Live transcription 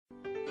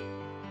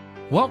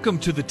Welcome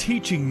to the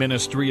teaching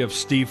ministry of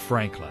Steve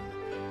Franklin.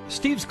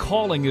 Steve's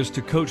calling is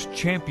to coach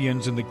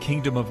champions in the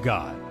kingdom of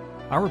God.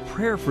 Our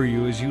prayer for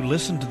you as you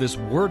listen to this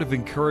word of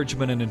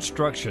encouragement and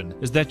instruction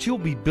is that you'll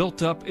be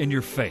built up in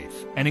your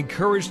faith and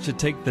encouraged to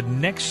take the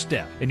next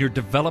step in your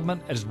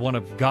development as one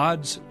of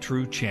God's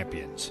true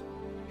champions.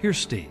 Here's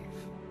Steve.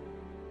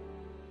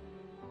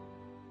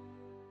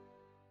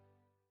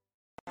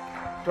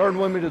 Turn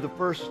with me to the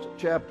first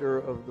chapter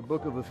of the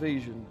book of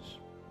Ephesians.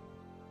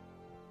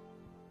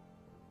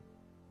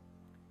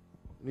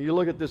 When you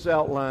look at this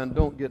outline,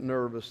 don't get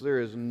nervous.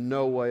 There is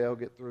no way I'll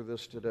get through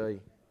this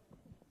today.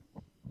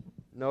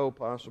 No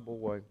possible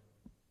way.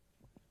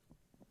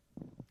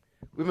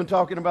 We've been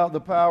talking about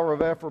the power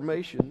of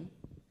affirmation.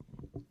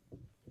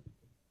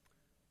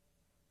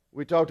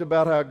 We talked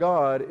about how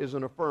God is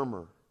an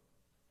affirmer.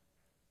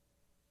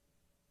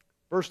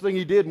 First thing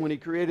He did when He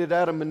created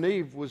Adam and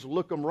Eve was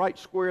look them right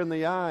square in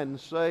the eye and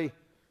say,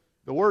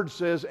 the Word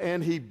says,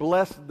 and He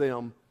blessed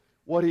them.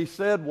 What He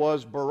said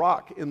was,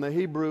 Barak in the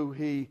Hebrew,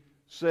 He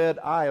said,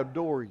 I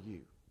adore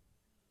you.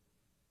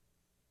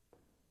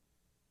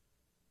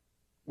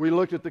 We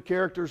looked at the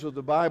characters of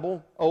the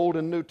Bible, Old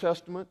and New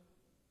Testament.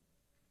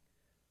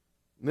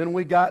 And then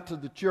we got to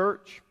the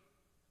church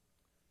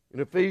in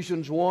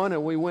Ephesians 1,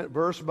 and we went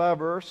verse by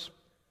verse,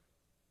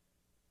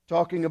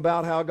 talking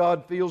about how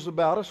God feels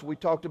about us. We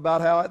talked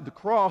about how at the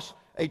cross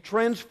a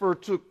transfer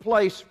took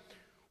place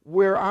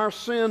where our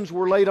sins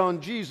were laid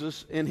on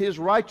Jesus and His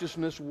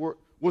righteousness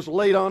was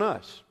laid on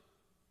us.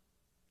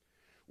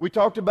 We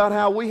talked about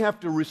how we have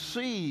to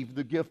receive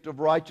the gift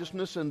of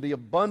righteousness and the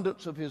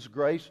abundance of His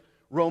grace.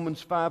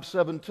 Romans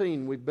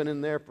 5:17. We've been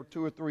in there for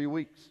 2 or 3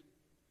 weeks.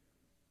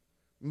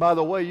 And by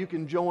the way, you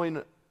can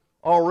join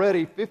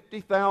already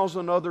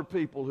 50,000 other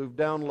people who've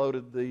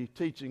downloaded the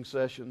teaching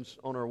sessions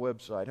on our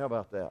website. How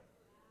about that?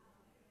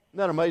 Isn't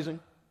that amazing?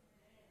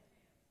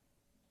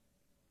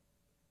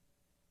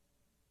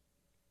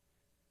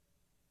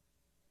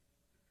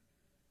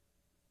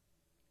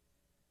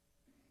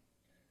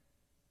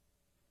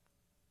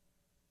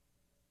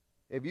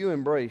 Have you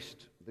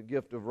embraced the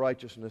gift of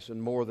righteousness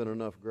and more than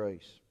enough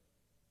grace?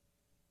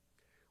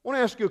 I want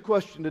to ask you a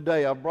question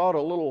today. I brought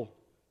a little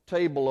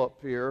table up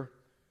here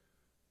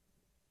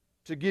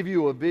to give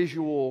you a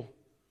visual,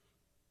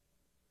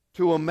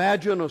 to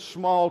imagine a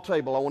small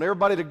table. I want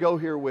everybody to go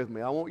here with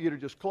me. I want you to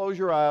just close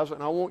your eyes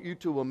and I want you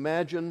to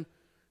imagine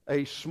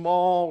a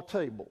small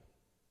table.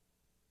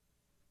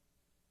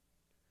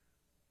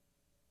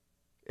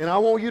 And I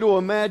want you to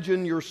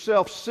imagine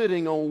yourself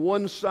sitting on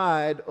one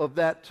side of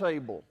that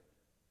table.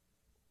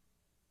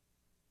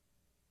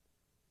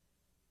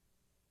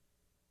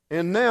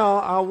 And now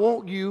I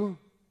want you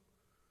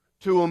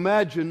to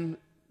imagine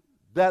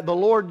that the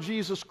Lord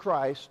Jesus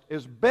Christ,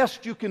 as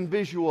best you can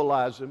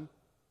visualize Him,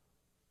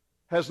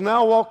 has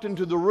now walked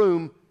into the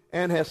room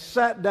and has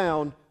sat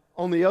down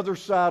on the other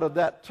side of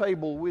that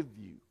table with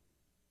you.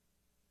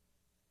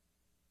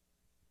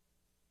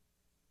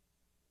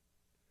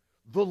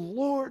 The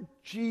Lord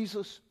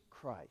Jesus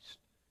Christ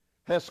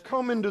has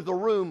come into the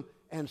room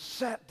and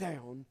sat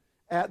down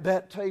at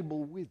that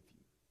table with you.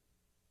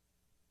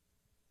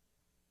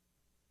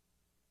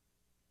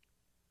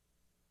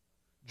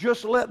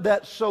 Just let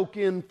that soak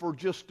in for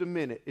just a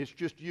minute. It's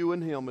just you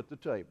and Him at the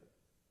table.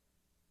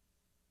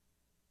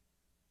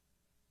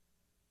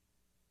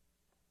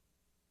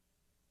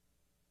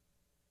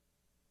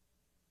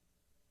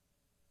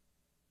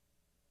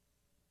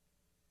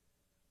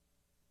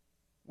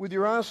 With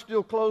your eyes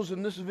still closed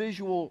in this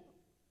visual,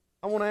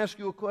 I want to ask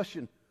you a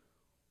question.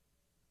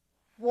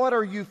 What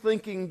are you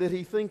thinking that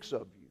He thinks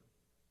of you?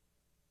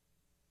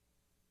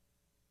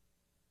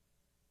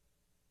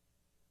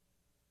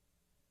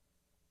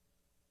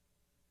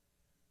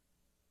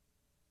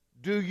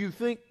 Do you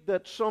think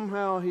that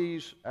somehow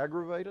He's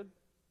aggravated?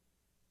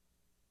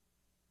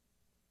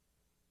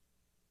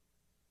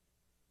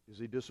 Is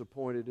He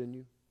disappointed in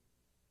you?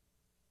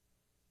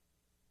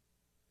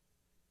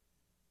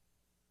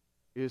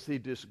 Is He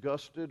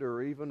disgusted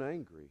or even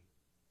angry?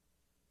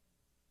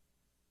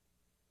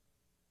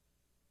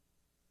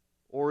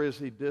 Or is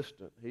He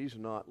distant? He's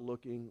not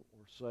looking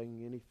or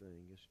saying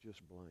anything. It's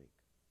just blank.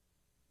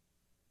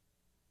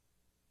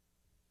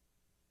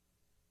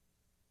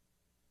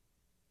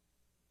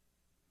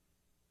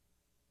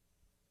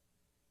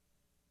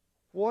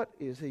 What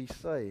is He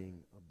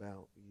saying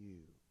about you?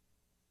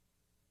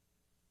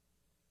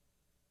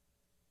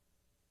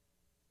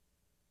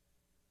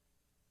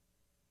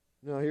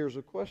 Now here's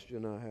a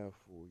question I have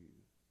for you.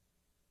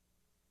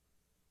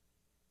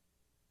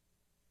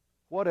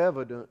 What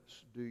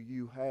evidence do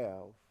you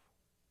have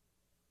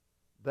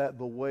that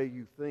the way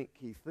you think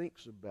He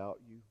thinks about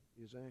you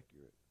is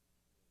accurate?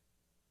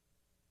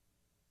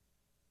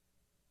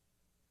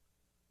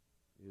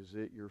 Is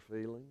it your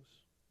feelings?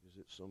 Is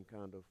it some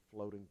kind of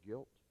floating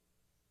guilt?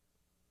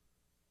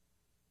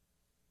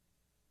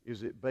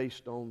 Is it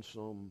based on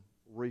some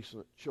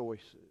recent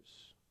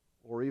choices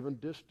or even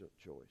distant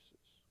choices?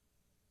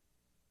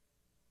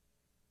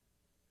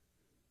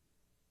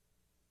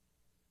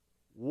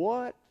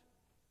 What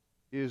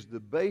is the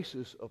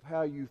basis of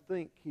how you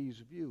think He's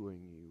viewing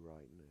you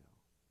right now.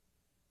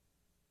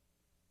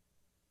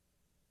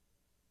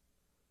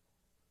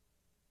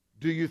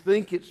 Do you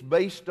think it's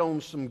based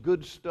on some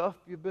good stuff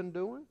you've been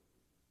doing?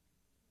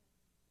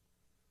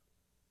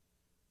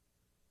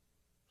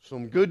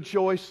 Some good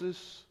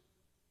choices,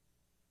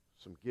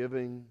 some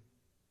giving.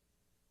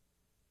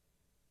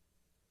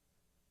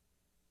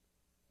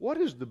 What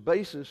is the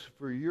basis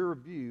for your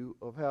view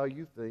of how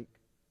you think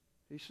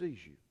He sees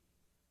you?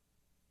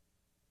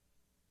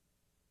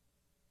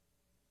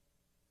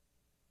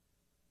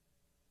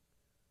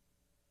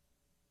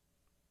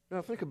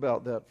 Now think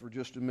about that for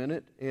just a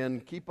minute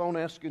and keep on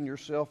asking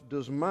yourself,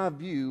 does my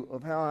view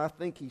of how I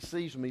think He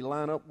sees me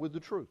line up with the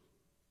truth?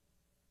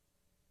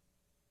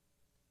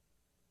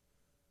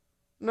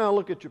 Now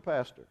look at your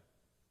pastor.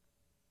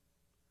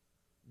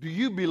 Do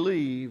you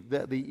believe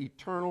that the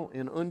eternal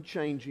and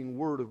unchanging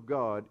Word of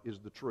God is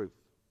the truth?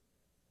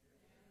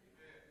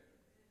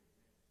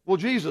 Well,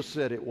 Jesus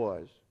said it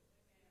was.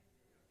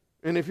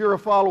 And if you're a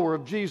follower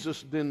of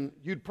Jesus, then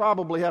you'd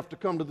probably have to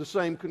come to the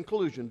same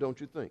conclusion, don't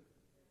you think?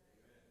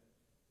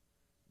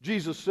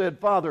 Jesus said,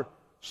 Father,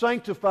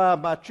 sanctify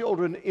my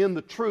children in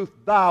the truth.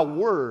 Thy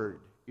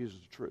word is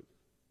the truth.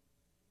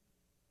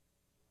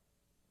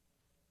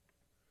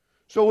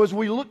 So as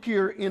we look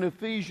here in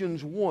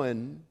Ephesians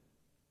 1,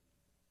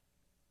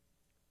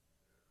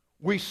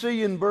 we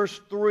see in verse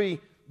 3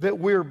 that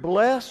we're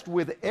blessed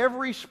with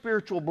every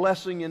spiritual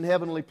blessing in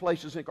heavenly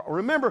places.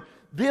 Remember,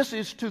 this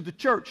is to the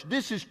church.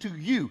 This is to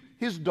you,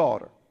 His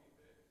daughter,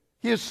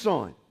 His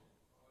son.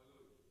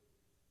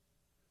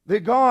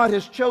 That God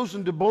has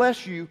chosen to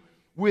bless you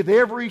with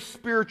every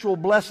spiritual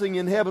blessing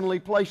in heavenly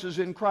places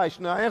in Christ.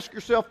 Now ask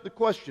yourself the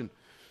question,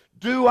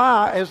 do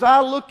I, as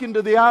I look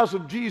into the eyes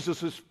of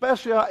Jesus,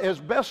 especially as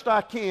best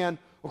I can,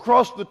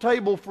 across the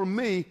table from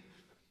me,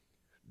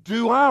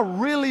 do I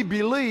really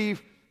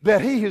believe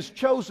that He has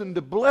chosen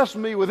to bless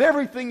me with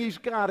everything He's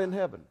got in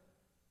heaven?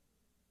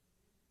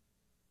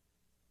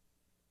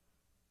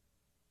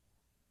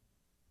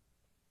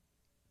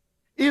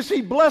 Is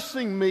He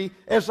blessing me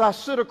as I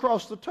sit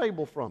across the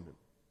table from Him?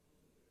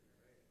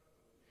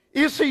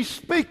 Is He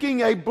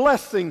speaking a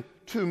blessing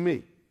to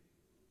me?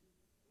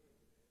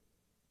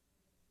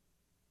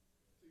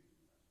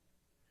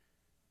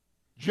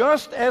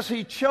 Just as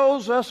He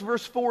chose us,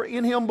 verse 4,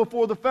 in Him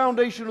before the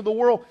foundation of the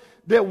world,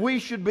 that we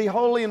should be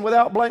holy and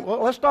without blame.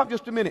 Well, let's stop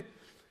just a minute.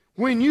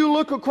 When you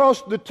look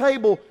across the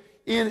table,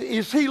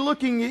 is He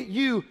looking at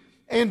you,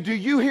 and do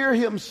you hear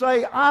Him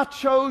say, I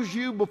chose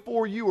you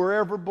before you were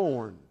ever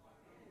born?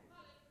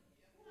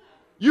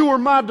 You were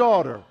my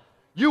daughter.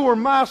 You were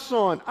my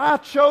son. I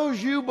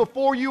chose you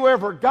before you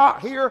ever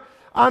got here.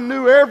 I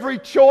knew every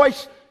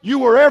choice you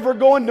were ever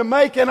going to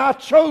make, and I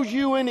chose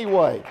you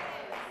anyway.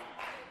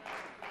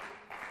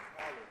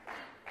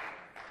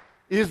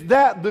 Is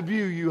that the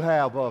view you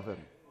have of Him?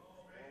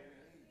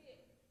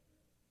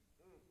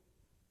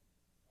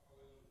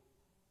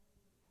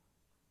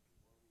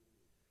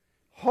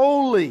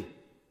 Holy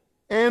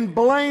and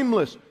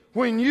blameless.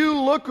 When you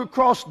look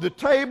across the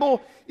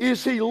table,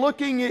 is He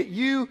looking at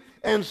you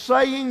and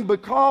saying,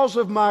 because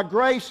of my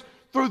grace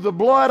through the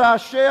blood I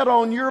shed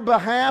on your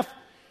behalf,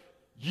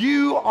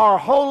 you are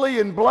holy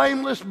and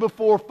blameless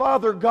before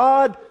Father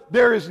God?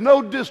 There is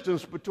no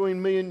distance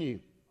between me and you.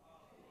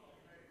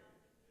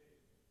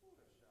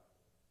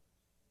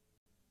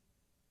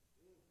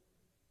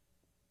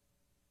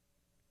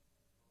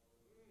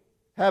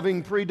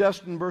 Having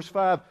predestined, verse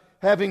 5,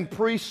 having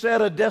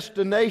preset a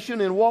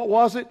destination, and what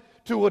was it?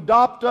 To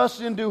adopt us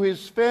into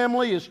His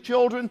family, His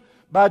children,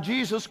 by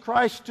Jesus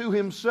Christ to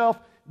Himself,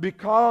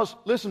 because,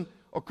 listen,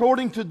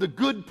 according to the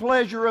good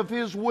pleasure of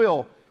His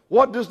will.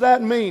 What does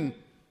that mean?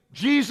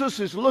 Jesus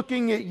is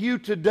looking at you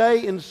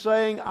today and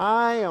saying,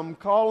 I am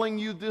calling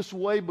you this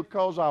way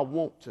because I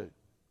want to.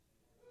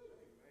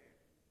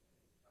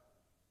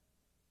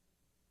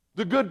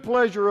 The good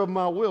pleasure of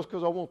my will is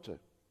because I want to.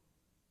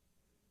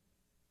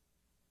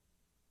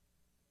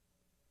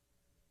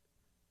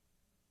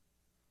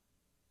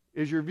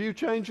 Is your view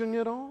changing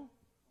at all?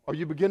 Are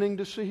you beginning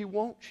to see He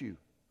wants you?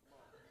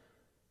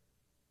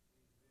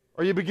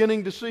 Are you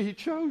beginning to see He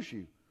chose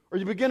you? Are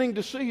you beginning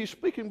to see He's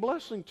speaking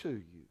blessing to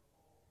you?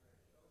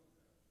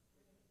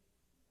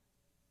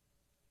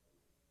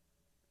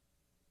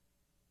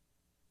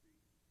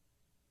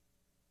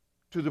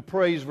 To the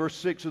praise, verse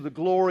 6, of the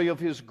glory of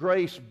His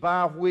grace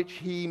by which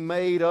He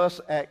made us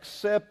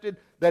accepted.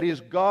 That is,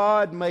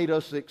 God made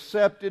us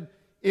accepted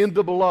in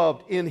the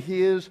beloved, in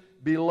His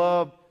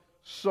beloved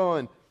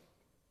Son.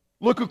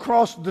 Look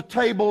across the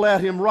table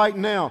at Him right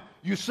now.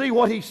 You see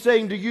what He's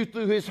saying to you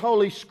through His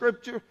Holy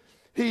Scripture?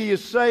 He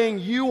is saying,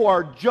 you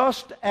are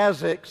just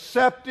as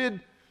accepted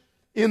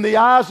in the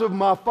eyes of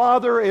my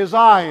Father as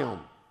I am.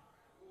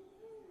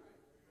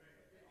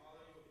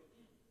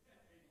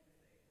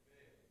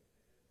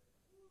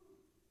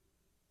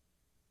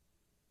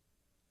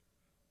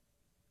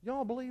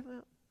 Y'all believe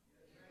that?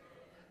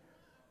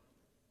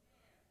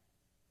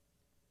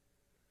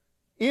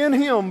 In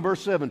Him,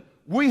 verse 7,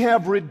 we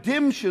have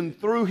redemption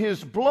through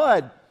His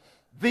blood,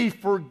 the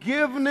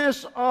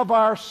forgiveness of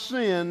our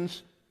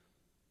sins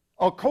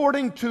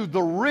according to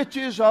the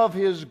riches of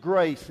His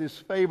grace, His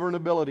favor and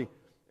ability.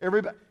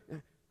 Everybody,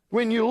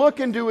 when you look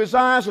into His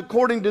eyes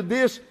according to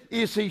this,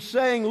 is He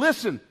saying,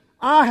 listen,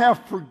 I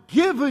have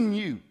forgiven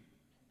you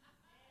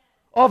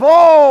of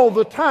all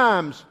the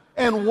times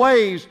and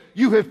ways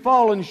you have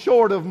fallen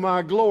short of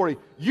my glory.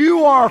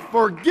 You are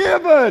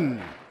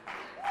forgiven.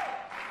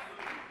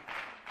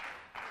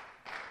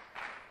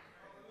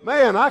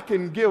 Man, I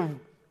can give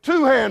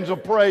 2 hands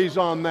of praise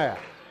on that.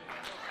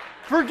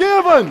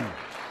 Forgiven.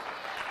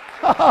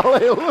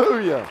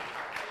 Hallelujah.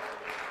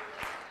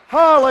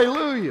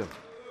 Hallelujah.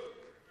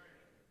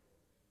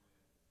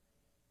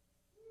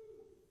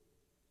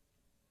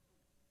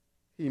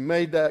 He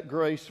made that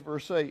grace,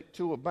 verse 8,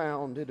 to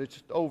abound. It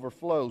just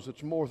overflows.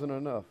 It's more than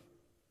enough.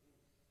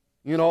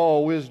 In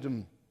all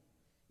wisdom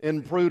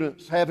and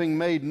prudence, having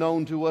made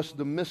known to us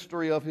the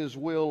mystery of His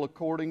will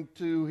according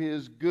to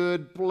His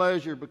good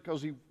pleasure,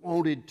 because He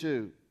wanted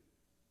to.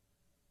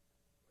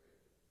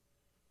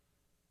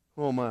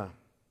 Oh my.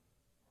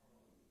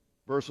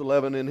 Verse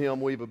 11, in Him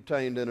we've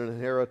obtained an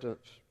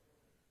inheritance.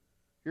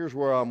 Here's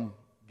where I'm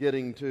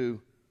getting to.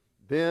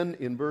 Then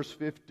in verse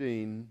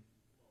 15,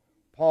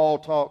 Paul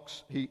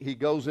talks, he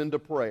goes into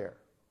prayer.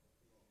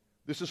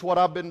 This is what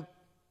I've been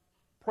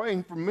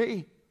praying for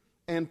me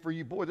and for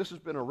you. Boy, this has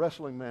been a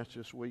wrestling match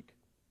this week.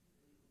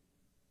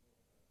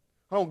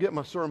 I don't get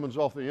my sermons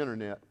off the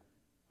internet.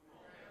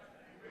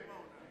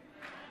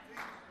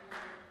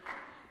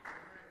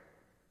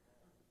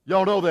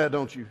 Y'all know that,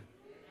 don't you?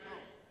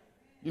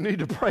 You need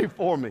to pray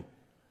for me.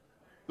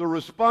 The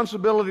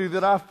responsibility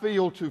that I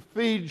feel to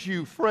feed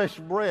you fresh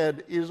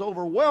bread is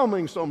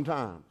overwhelming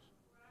sometimes.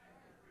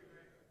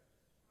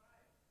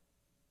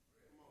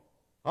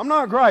 I'm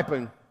not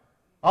griping.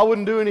 I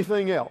wouldn't do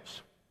anything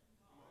else.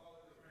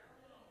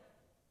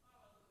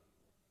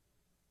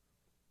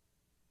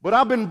 But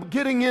I've been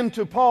getting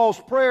into Paul's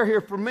prayer here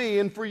for me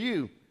and for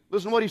you.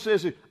 Listen to what he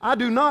says here. I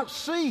do not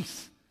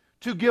cease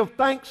to give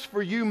thanks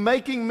for you,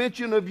 making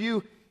mention of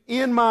you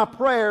in my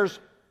prayers,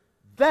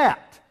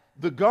 that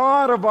the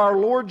God of our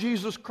Lord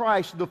Jesus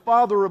Christ, the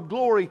Father of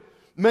glory,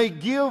 may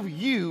give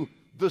you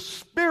the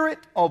spirit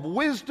of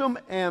wisdom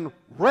and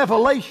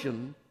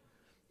revelation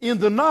in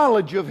the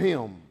knowledge of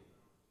Him.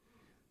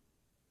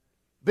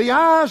 The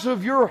eyes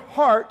of your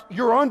heart,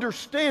 your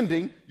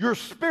understanding, your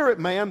spirit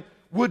man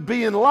would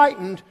be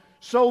enlightened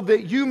so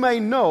that you may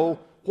know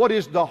what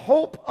is the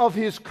hope of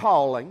His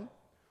calling,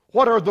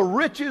 what are the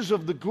riches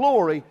of the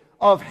glory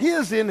of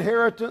His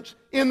inheritance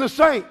in the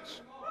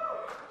saints.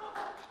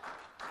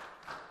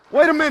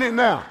 Wait a minute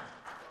now.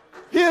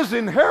 His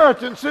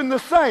inheritance in the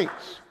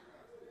saints.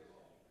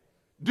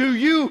 Do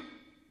you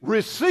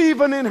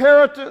receive an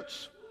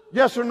inheritance?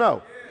 Yes or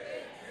no?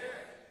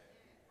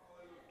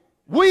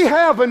 We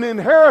have an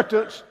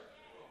inheritance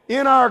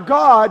in our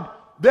God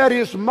that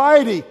is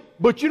mighty.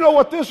 But you know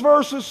what this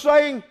verse is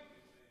saying?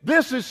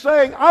 This is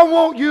saying, I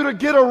want you to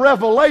get a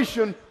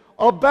revelation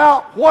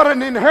about what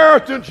an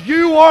inheritance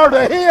you are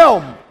to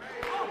Him.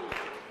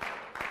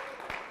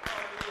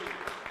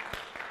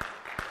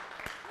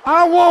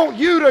 I want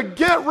you to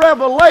get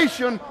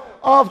revelation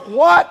of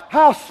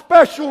how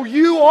special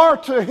you are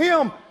to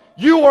Him.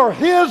 You are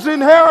His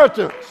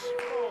inheritance.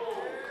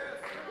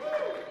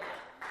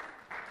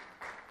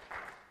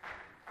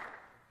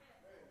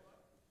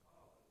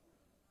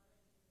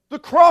 The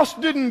cross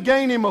didn't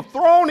gain Him a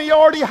throne. He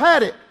already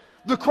had it.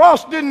 The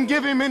cross didn't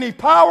give Him any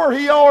power.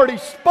 He already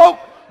spoke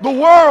the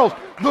world.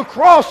 The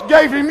cross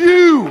gave Him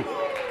you.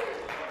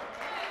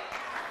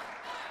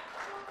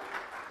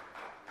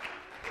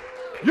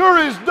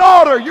 You're His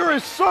daughter. You're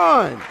His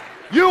son.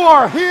 You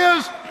are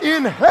His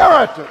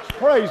inheritance.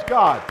 Praise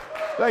God.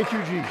 Thank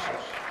you, Jesus.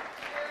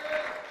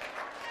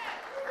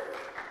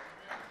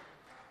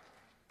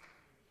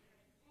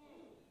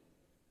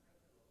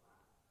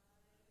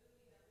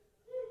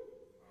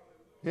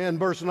 In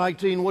verse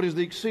 19, what is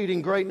the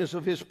exceeding greatness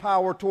of His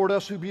power toward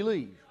us who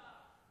believe?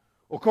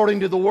 According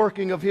to the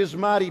working of His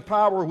mighty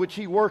power which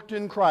He worked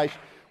in Christ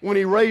when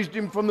He raised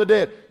Him from the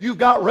dead. You've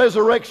got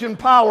resurrection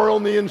power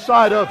on the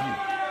inside of you.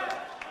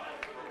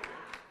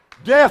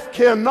 Death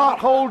cannot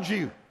hold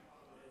you.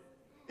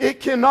 It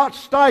cannot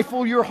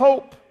stifle your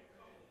hope.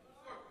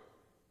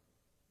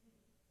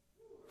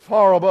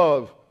 Far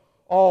above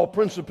all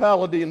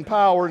principality and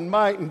power and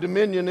might and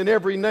dominion and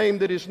every name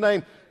that is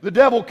named. The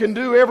devil can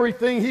do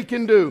everything he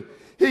can do.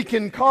 He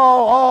can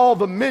call all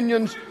the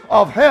minions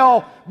of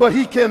hell, but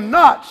he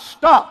cannot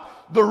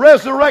stop the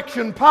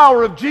resurrection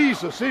power of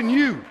Jesus in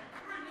you.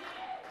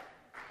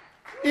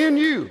 In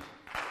you.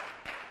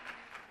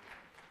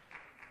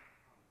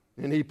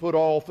 And He put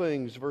all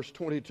things, verse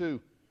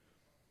 22,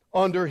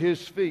 under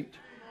His feet.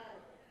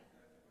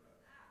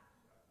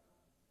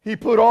 He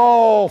put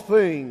all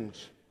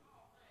things,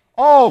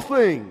 all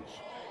things,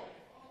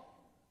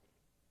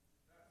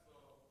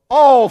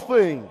 all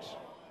things,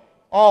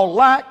 all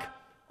lack,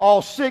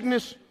 all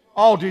sickness,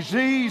 all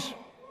disease,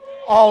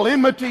 all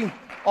enmity,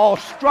 all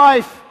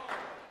strife,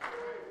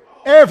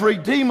 every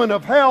demon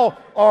of hell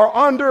are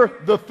under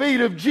the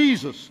feet of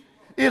Jesus.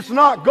 It's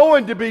not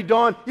going to be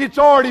done. It's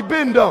already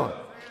been done.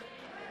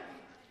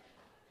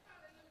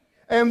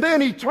 And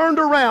then He turned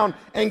around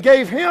and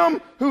gave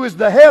Him who is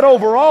the head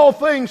over all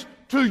things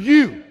to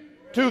you,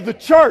 to the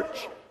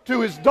church,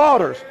 to His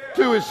daughters,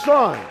 to His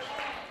sons.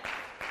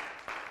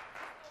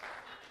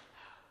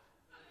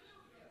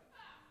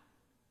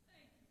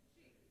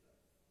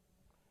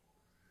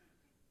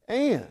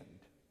 And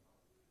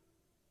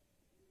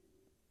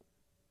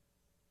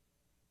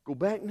go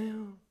back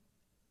now.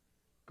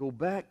 Go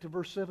back to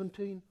verse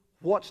 17.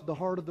 What's the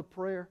heart of the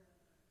prayer?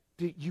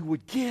 That you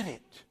would get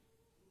it.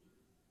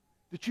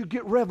 That you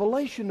get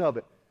revelation of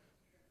it.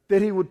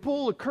 That He would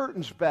pull the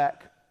curtains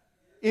back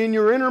in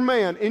your inner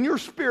man, in your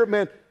spirit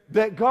man,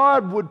 that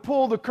God would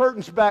pull the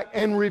curtains back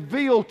and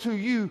reveal to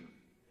you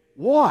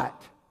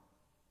what?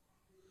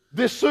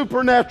 This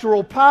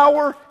supernatural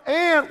power.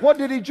 And what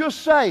did He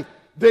just say?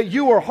 That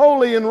you are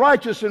holy and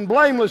righteous and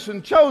blameless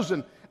and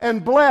chosen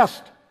and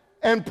blessed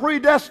and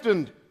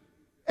predestined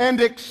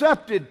and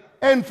accepted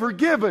and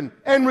forgiven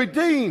and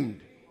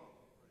redeemed.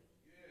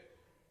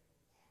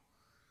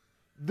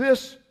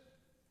 This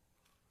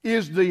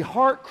is the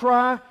heart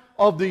cry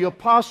of the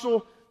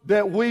apostle,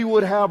 that we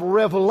would have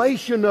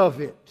revelation of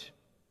it.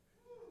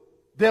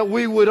 That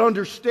we would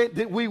understand,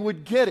 that we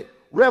would get it.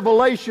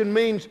 Revelation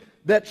means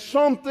that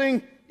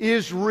something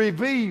is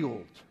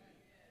revealed.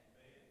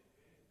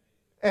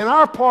 And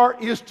our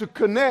part is to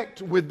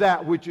connect with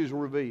that which is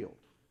revealed.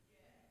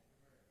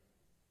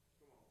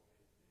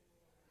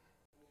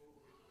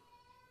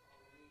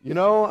 You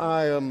know,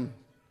 I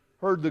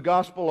heard the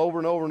gospel over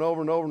and over and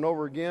over and over and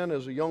over again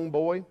as a young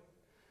boy.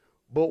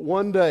 But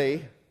one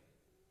day,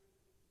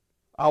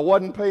 I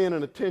wasn't paying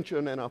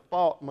attention, and I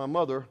fought my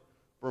mother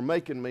for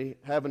making me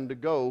having to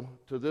go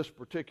to this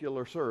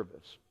particular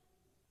service.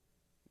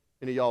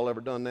 Any of y'all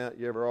ever done that?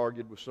 You ever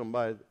argued with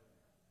somebody?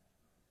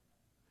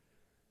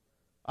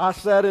 I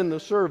sat in the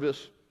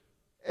service,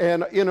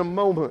 and in a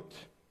moment,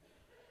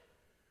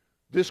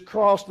 this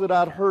cross that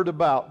I'd heard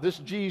about, this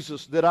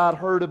Jesus that I'd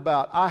heard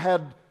about, I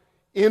had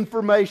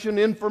information.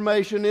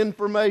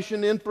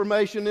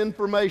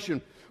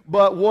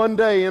 But one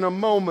day, in a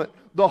moment,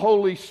 the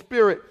Holy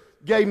Spirit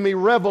gave me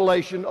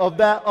revelation of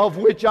that of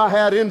which I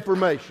had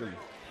information.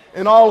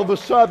 And all of a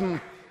sudden,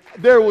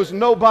 there was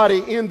nobody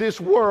in this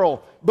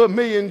world but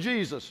me and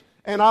Jesus.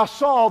 And I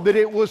saw that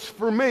it was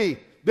for me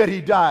that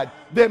He died,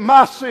 that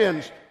my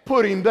sins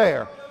put Him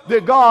there,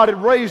 that God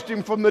had raised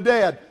Him from the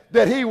dead,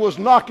 that He was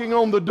knocking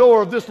on the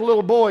door of this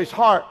little boy's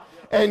heart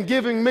and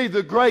giving me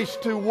the grace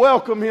to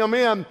welcome him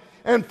in.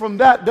 And from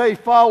that day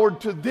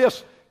forward to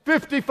this,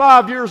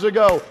 55 years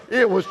ago,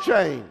 it was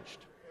changed.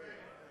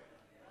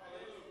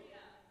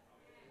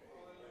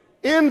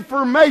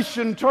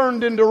 Information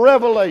turned into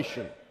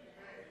revelation.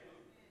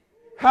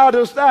 How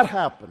does that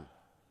happen?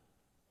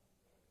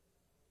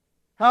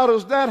 How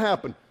does that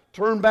happen?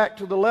 Turn back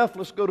to the left.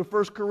 Let's go to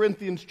 1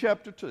 Corinthians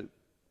chapter 2.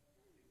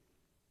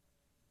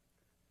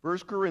 1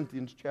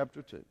 Corinthians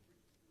chapter 2.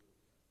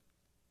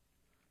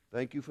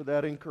 Thank you for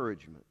that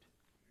encouragement.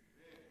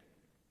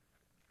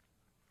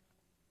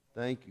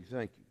 Thank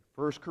you.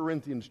 1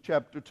 Corinthians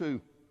chapter 2.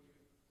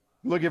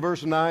 Look at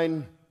verse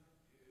 9.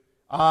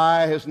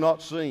 Eye has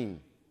not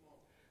seen,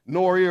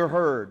 nor ear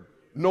heard,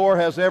 nor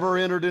has ever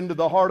entered into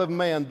the heart of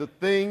man the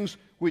things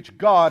which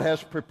God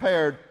has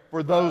prepared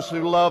for those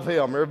who love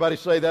Him. Everybody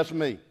say, that's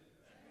me.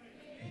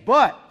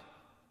 But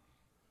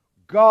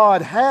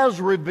God has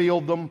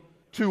revealed them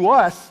to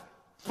us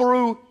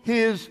through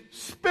His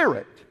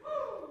Spirit.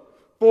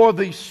 For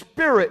the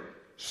Spirit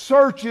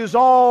searches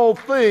all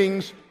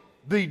things,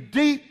 the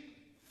deep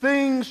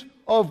things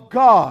of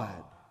God.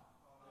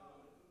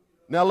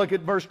 Now look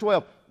at verse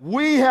 12.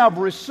 We have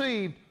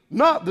received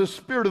not the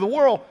spirit of the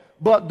world,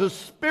 but the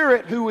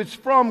Spirit who is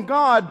from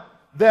God,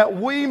 that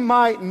we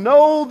might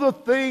know the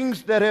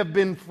things that have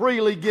been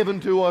freely given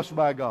to us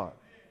by God.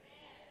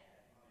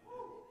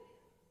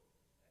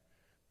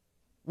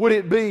 Would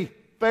it be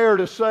fair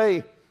to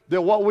say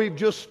that what we've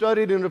just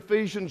studied in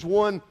Ephesians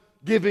 1,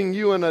 giving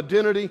you an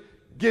identity,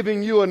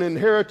 giving you an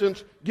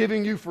inheritance,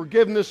 giving you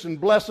forgiveness and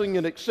blessing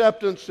and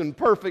acceptance and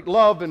perfect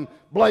love and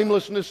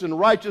blamelessness and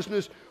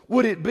righteousness,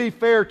 would it be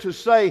fair to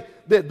say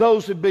that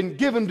those have been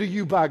given to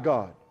you by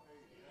God?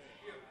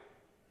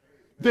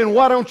 Then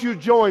why don't you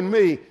join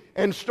me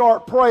and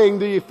start praying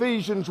the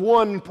Ephesians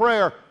 1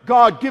 prayer?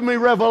 God, give me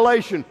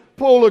revelation.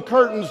 Pull the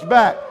curtains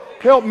back.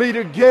 Help me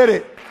to get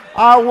it.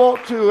 I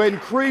want to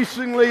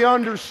increasingly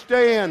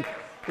understand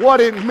what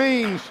it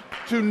means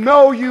to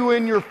know you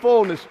in your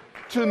fullness,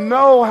 to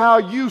know how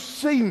you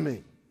see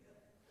me.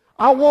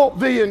 I want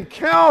the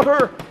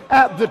encounter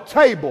at the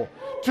table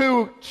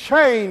to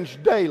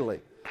change daily.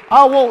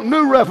 I want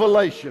new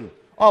revelation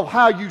of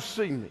how you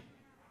see me.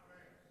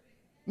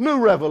 New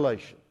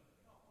revelation.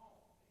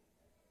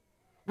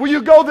 Will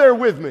you go there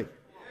with me?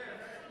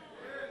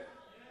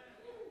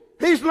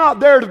 He's not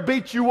there to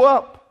beat you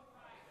up.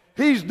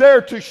 He's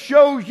there to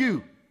show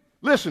you.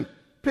 Listen,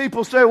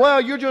 people say,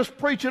 well, you're just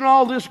preaching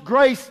all this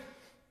grace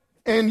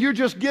and you're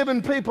just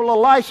giving people a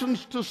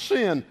license to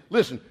sin.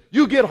 Listen,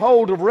 you get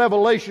hold of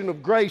revelation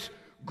of grace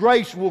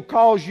grace will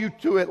cause you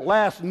to at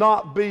last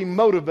not be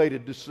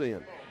motivated to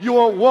sin. You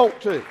won't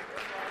want to.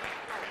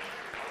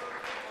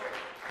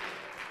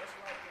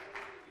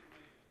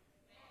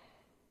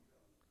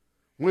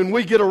 When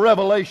we get a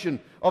revelation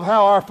of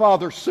how our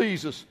Father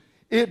sees us,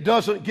 it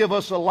doesn't give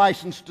us a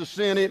license to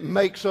sin. It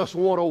makes us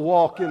want to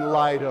walk in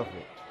light of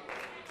it.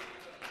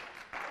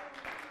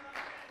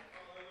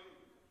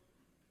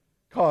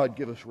 God,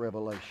 give us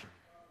revelation.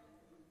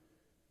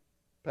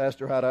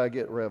 Pastor, how do I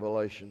get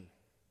revelation?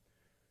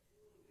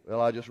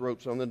 Well, I just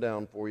wrote something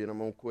down for you, and I'm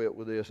going to quit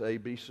with this.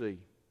 ABC.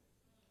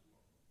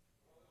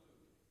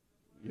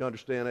 You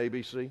understand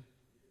ABC?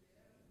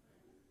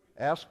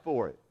 Ask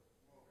for it.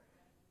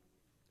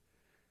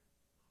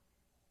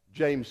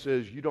 James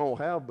says, you don't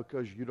have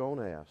because you don't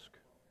ask.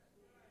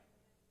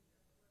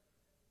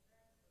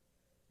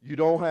 You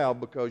don't have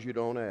because you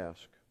don't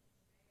ask.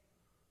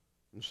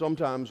 And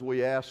sometimes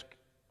we ask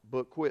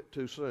but quit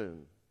too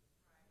soon.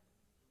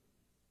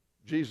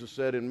 Jesus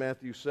said in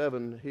Matthew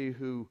 7, he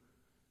who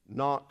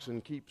knocks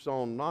and keeps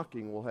on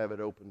knocking will have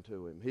it open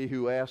to him. He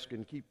who asks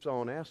and keeps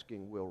on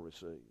asking will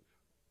receive.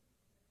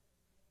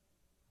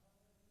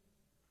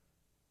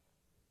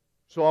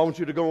 So I want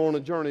you to go on a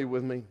journey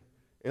with me.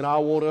 And I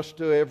want us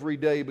to every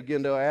day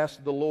begin to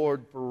ask the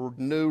Lord for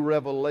new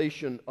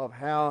revelation of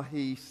how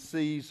He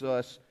sees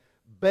us,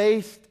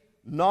 based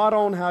not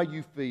on how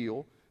you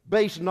feel,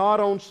 based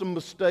not on some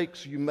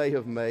mistakes you may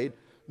have made,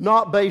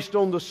 not based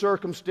on the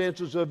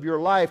circumstances of your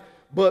life,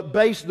 but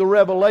based the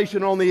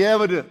revelation on the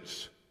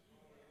evidence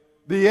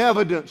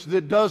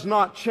that does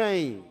not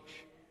change.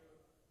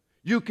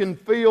 You can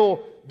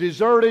feel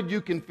deserted,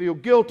 you can feel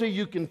guilty,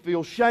 you can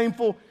feel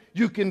shameful,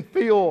 you can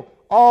feel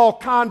all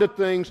kind of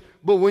things,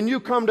 but when you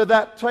come to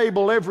that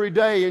table every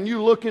day and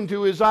you look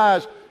into His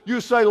eyes, you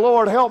say,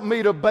 Lord, help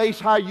me to base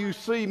how you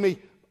see me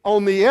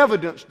on the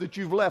evidence that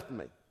you've left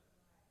me.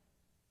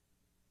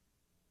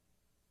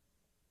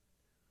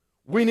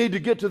 We need to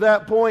get to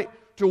that point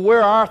to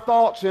where our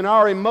thoughts and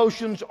our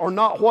emotions are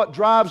not what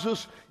drives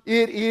us.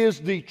 It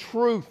is the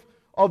truth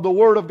of the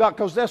Word of God,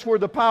 because that's where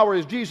the power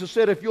is. Jesus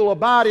said, if you'll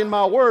abide in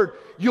my Word,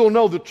 you'll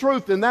know the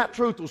truth, and that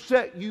truth will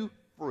set you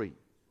free.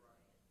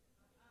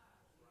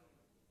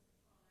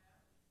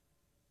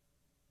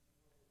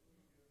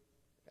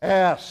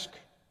 Ask,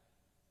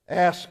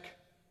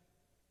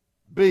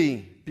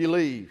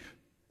 believe.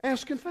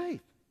 Ask in faith.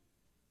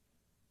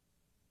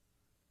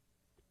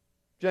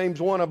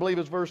 James 1, I believe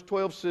it's verse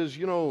 12, says,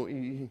 you know,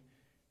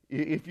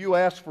 if you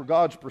ask for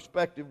God's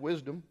perspective,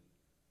 wisdom,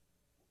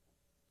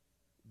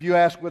 if you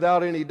ask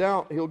without any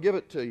doubt, He'll give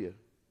it to you.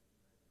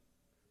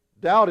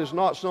 Doubt is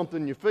not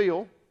something you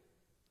feel.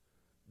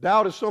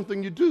 Doubt is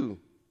something you do.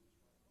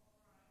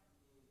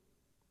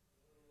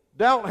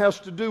 Doubt has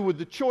to do with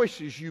the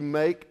choices you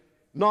make,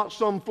 not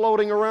some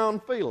floating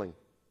around feeling.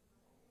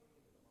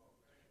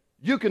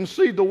 You can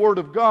see the Word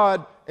of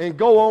God and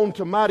go on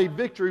to mighty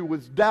victory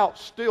with doubt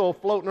still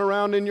floating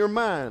around in your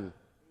mind.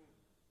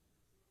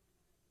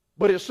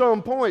 But at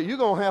some point, you're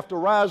going to have to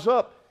rise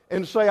up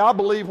and say, I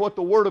believe what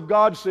the Word of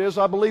God says.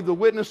 I believe the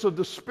witness of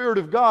the Spirit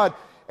of God.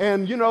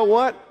 And you know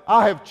what?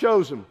 I have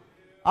chosen.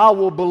 I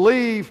will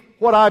believe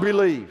what I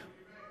believe.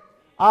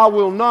 I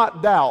will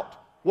not doubt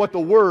what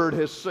the Word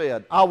has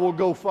said. I will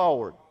go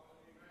forward.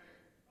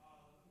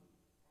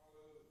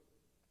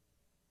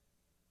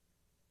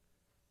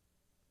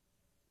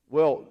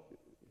 Well,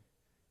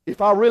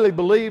 if I really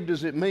believe,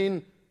 does it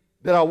mean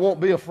that I won't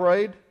be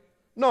afraid?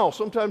 No,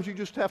 sometimes you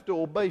just have to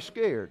obey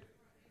scared.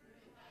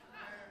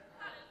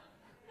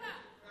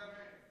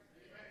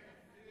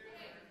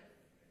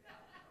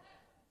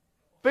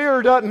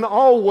 Fear doesn't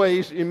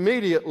always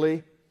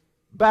immediately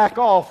back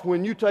off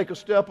when you take a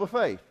step of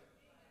faith.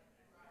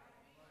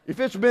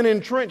 If it's been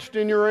entrenched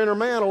in your inner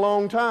man a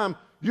long time,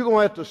 you're going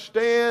to have to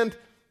stand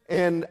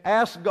and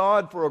ask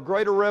God for a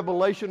greater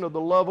revelation of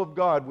the love of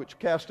God, which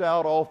casts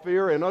out all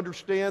fear, and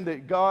understand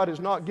that God has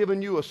not given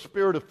you a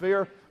spirit of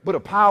fear, but a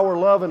power,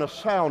 love, and a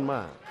sound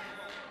mind.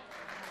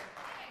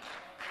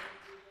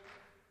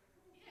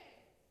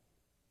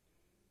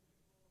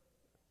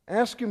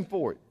 Ask Him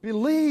for it.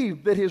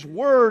 Believe that His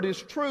Word is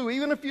true,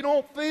 even if you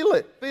don't feel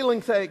it.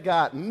 Feelings ain't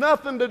got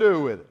nothing to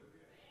do with it.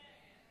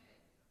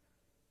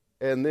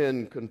 And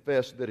then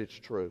confess that it's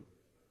true.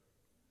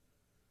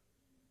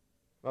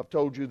 I've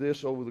told you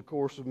this over the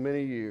course of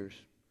many years.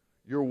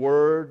 Your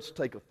words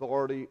take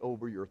authority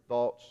over your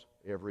thoughts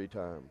every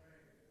time.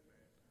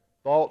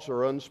 Thoughts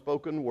are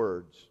unspoken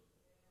words,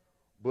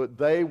 but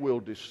they will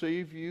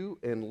deceive you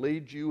and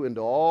lead you into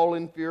all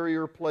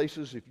inferior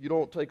places if you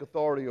don't take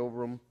authority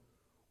over them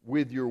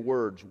with your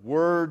words.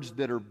 Words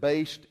that are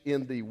based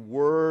in the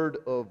Word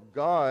of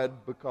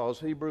God, because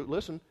Hebrews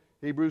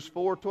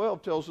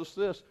 4:12 tells us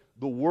this: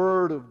 the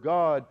Word of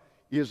God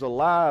is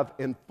alive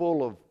and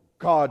full of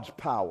God's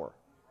power.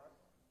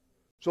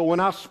 So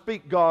when I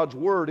speak God's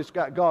Word, it's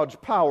got God's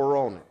power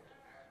on it.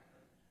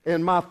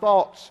 And my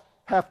thoughts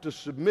have to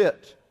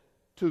submit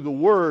to the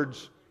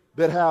words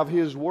that have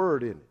His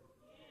Word in it.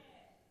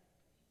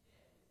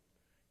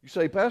 You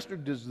say, Pastor,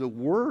 does the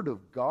Word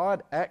of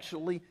God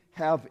actually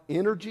have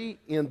energy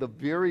in the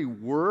very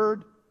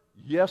Word?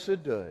 Yes,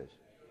 it does.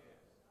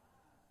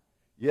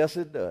 Yes,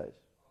 it does.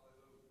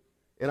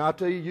 And I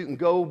tell you, you can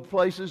go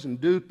places and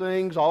do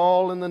things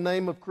all in the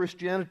name of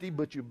Christianity,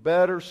 but you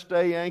better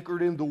stay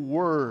anchored in the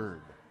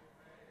Word.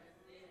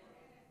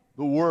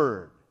 The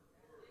Word.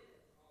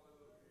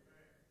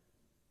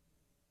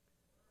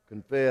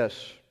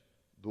 Confess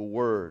the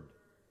Word.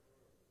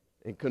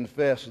 And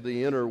confess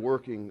the inner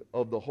working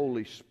of the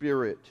Holy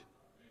Spirit,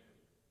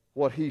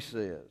 what He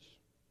says.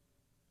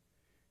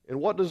 And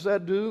what does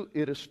that do?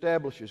 It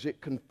establishes, it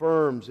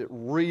confirms, it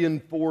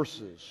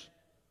reinforces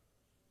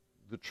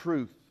the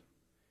truth.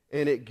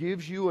 And it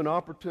gives you an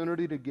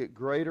opportunity to get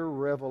greater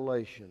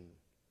revelation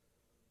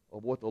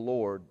of what the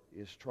Lord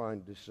is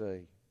trying to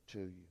say to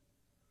you.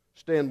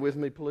 Stand with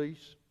me,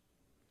 please.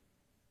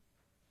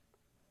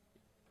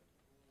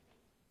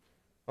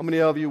 How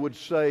many of you would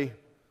say,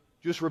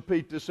 just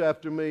repeat this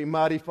after me,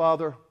 Mighty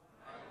Father,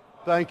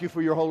 thank you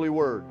for your holy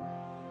word.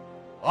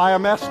 I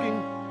am asking,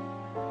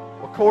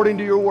 according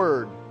to your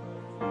word,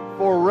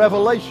 for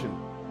revelation.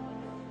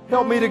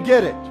 Help me to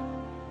get it.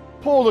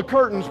 Pull the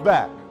curtains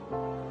back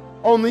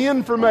on the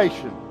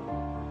information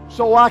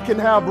so I can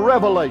have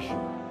revelation.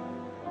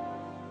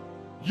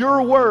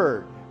 Your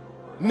word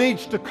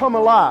needs to come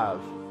alive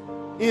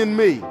in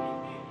me.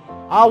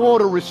 I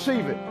want to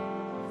receive it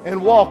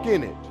and walk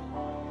in it.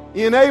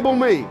 Enable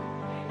me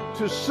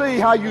to see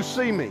how you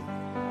see me.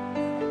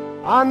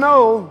 I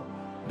know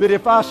that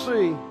if I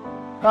see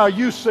how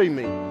you see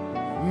me,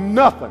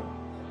 nothing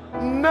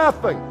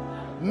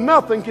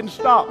can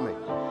stop me.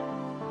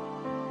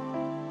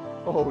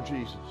 Oh,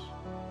 Jesus.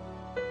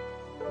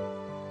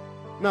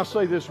 Now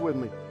say this with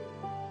me.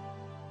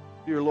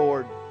 Dear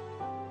Lord,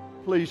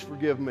 please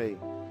forgive me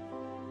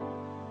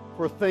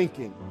for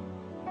thinking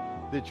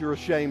that you're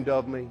ashamed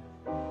of me,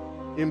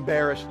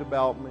 embarrassed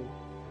about me,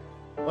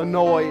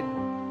 annoyed,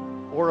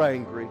 or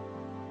angry.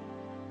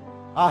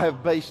 I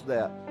have based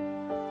that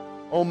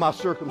on my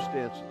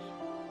circumstances,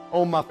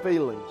 on my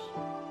feelings,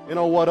 and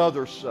on what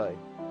others say.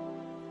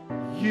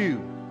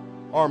 You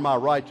are my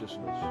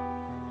righteousness.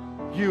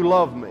 You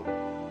love me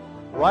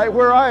right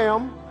where I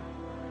am,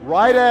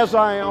 right as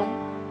I am,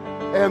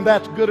 and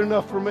that's good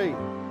enough for me.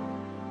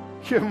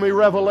 Give me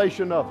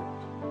revelation of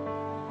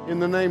it in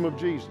the name of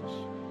Jesus.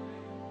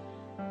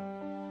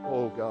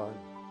 Oh, God.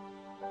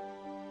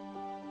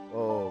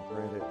 Oh,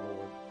 grant it,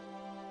 Lord.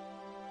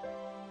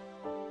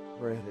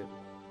 Grant it.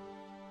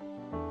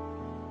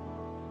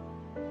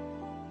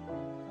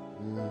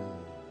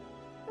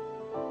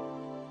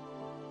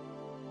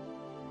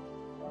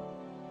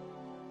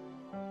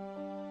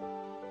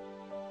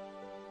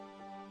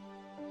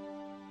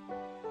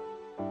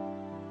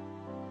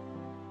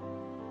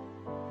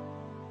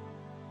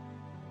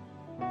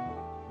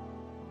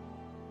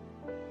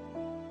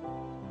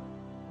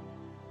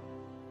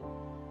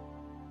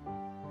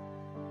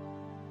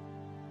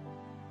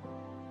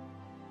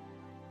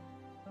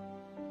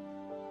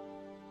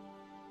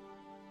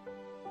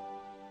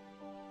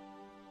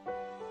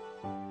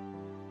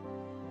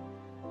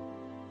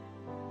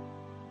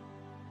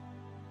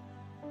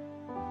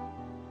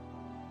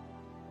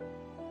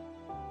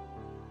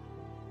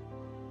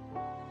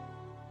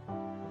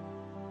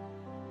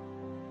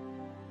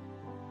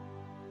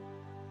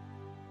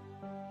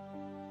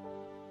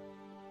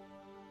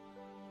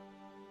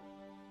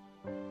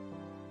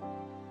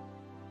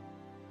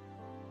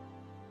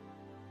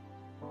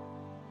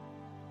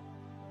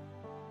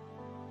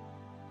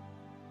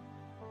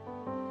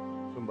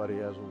 Somebody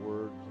has a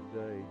word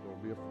today.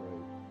 Don't be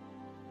afraid.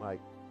 Mike,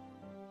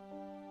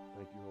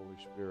 thank you, Holy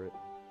Spirit.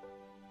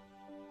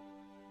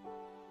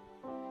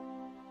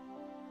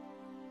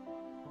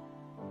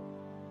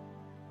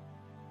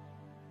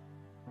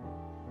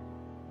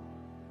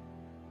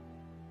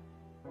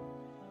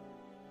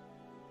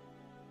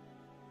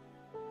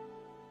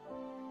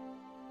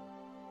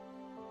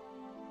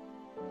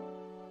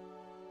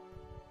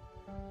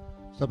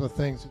 Some of the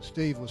things that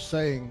Steve was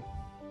saying,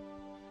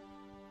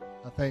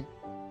 I think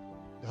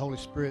the Holy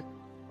Spirit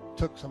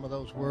took some of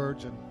those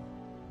words and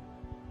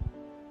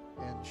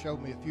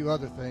showed me a few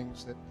other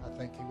things that I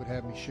think He would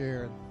have me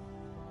share. And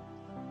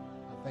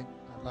I think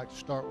I'd like to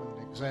start with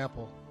an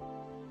example.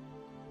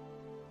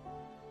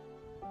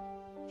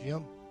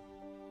 Jim,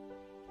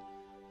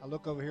 I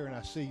look over here and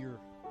I see your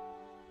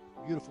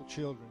beautiful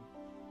children,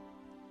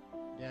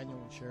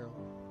 Daniel and Cheryl,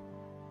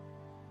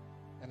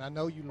 and I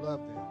know you love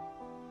them.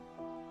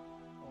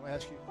 I want to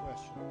ask you a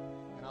question,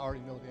 and I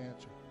already know the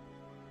answer.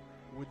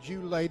 Would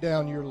you lay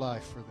down your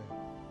life for them?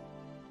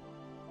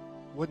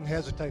 Wouldn't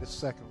hesitate a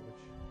second, would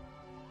you?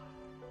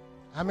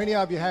 How many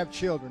of you have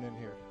children in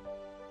here?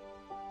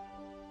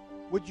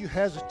 Would you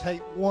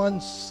hesitate 1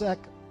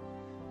 second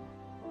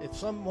if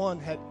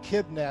someone had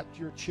kidnapped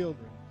your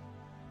children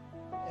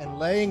and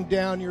laying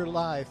down your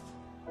life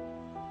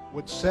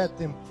would set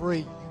them free?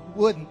 You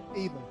wouldn't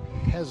even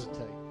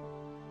hesitate.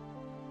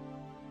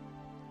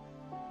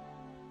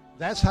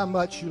 That's how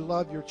much you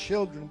love your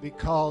children,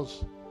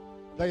 because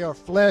they are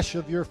flesh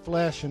of your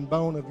flesh and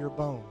bone of your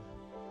bone.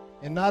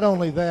 And not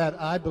only that,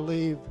 I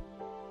believe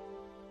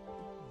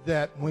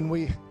that when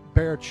we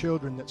bear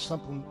children, that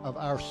something of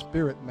our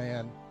spirit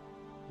man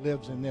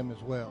lives in them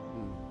as well.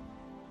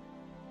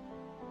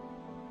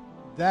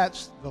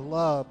 That's the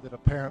love that a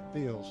parent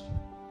feels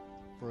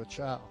for a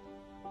child.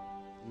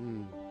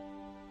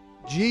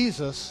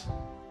 Jesus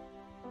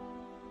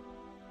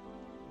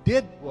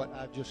did what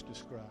I just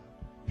described.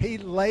 He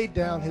laid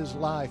down his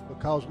life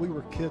because we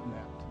were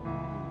kidnapped.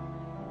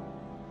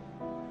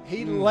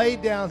 He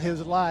laid down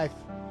his life,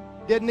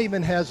 didn't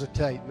even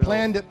hesitate,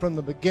 planned it from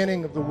the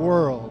beginning of the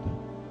world,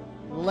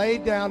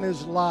 laid down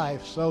his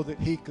life so that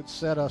he could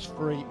set us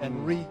free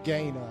and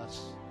regain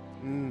us.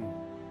 Thank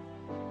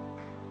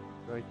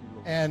you,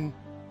 Lord. And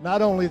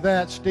not only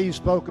that, Steve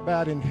spoke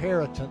about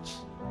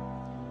inheritance.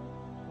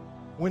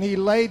 When he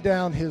laid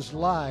down his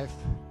life,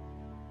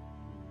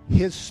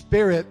 his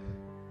spirit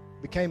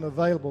became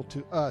available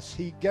to us.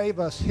 He gave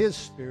us his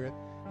spirit.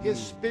 His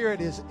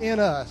spirit is in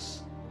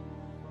us.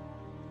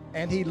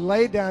 And he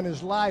laid down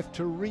his life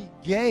to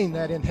regain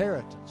that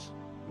inheritance.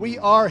 We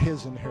are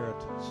his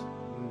inheritance.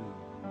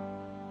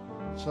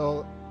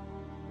 So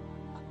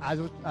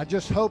I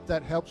just hope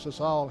that helps us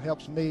all,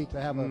 helps me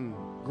to have a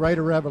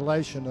greater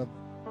revelation of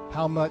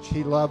how much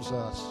he loves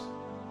us.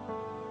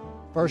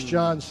 1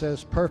 John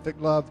says, perfect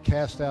love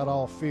casts out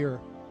all fear.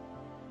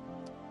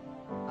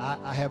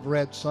 I have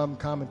read some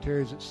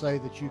commentaries that say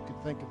that you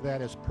could think of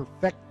that as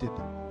perfected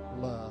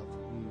love,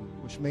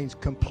 which means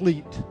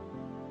complete.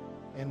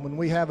 And when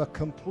we have a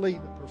complete,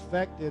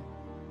 perfected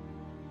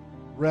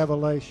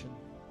revelation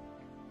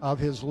of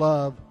his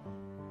love,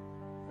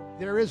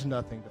 there is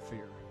nothing to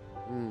fear.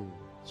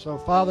 So,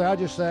 Father, I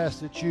just ask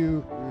that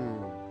you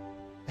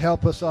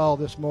help us all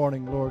this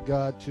morning, Lord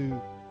God,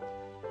 to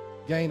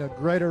gain a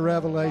greater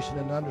revelation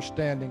and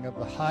understanding of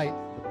the height,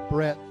 the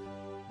breadth,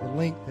 the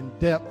length and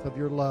depth of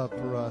your love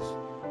for us,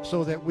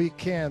 so that we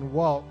can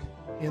walk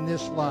in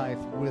this life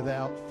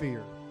without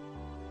fear.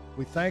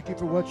 We thank you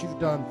for what you've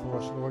done for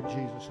us, Lord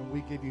Jesus, and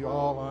we give you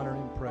all honor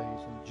and praise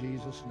in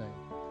Jesus' name.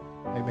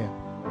 Amen.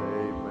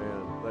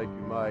 Amen. Thank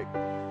you, Mike.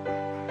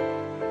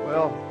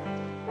 Well,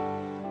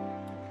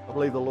 I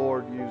believe the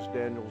Lord used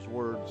Daniel's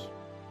words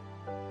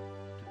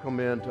to come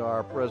into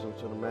our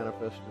presence in a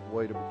manifested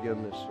way to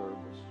begin this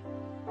service.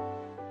 I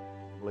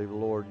believe the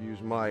Lord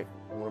used Mike,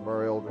 one of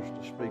our elders,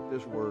 to speak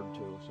this word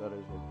to us. That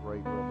is a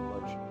great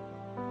revelation.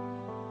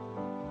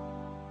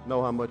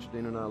 Know how much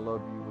Dean and I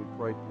love you. We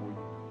pray for you.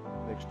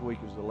 Next week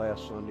is the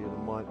last Sunday of the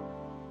month.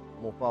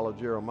 I'm going to follow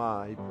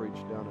Jeremiah. He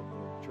preached down at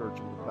the church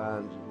in the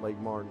Pines in Lake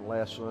Martin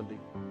last Sunday.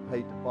 I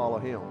hate to follow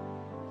him.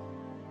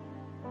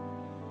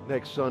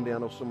 Next Sunday, I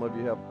know some of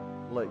you have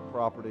lake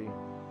property.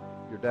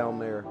 If you're down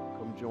there,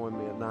 come join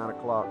me at 9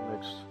 o'clock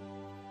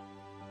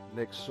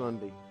next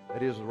Sunday.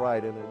 That is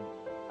right, isn't it?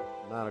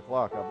 9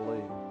 o'clock, I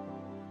believe.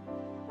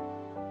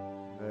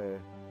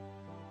 Ed,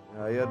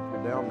 if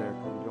you're down there,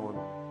 come join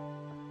me.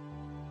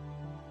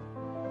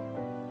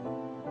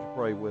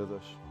 Pray with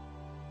us.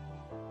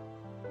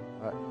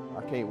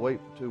 I can't wait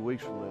for 2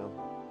 weeks from now.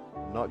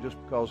 Not just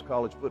because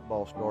college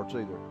football starts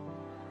either.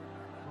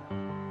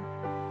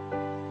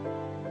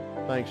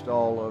 Thanks to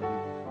all of you.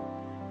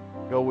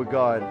 Go with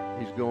God.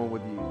 He's going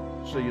with you.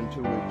 See you in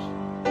 2 weeks.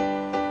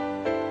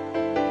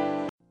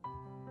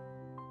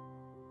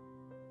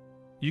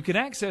 You can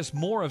access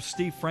more of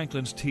Steve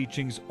Franklin's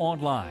teachings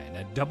online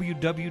at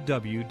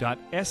www.sfmin.com.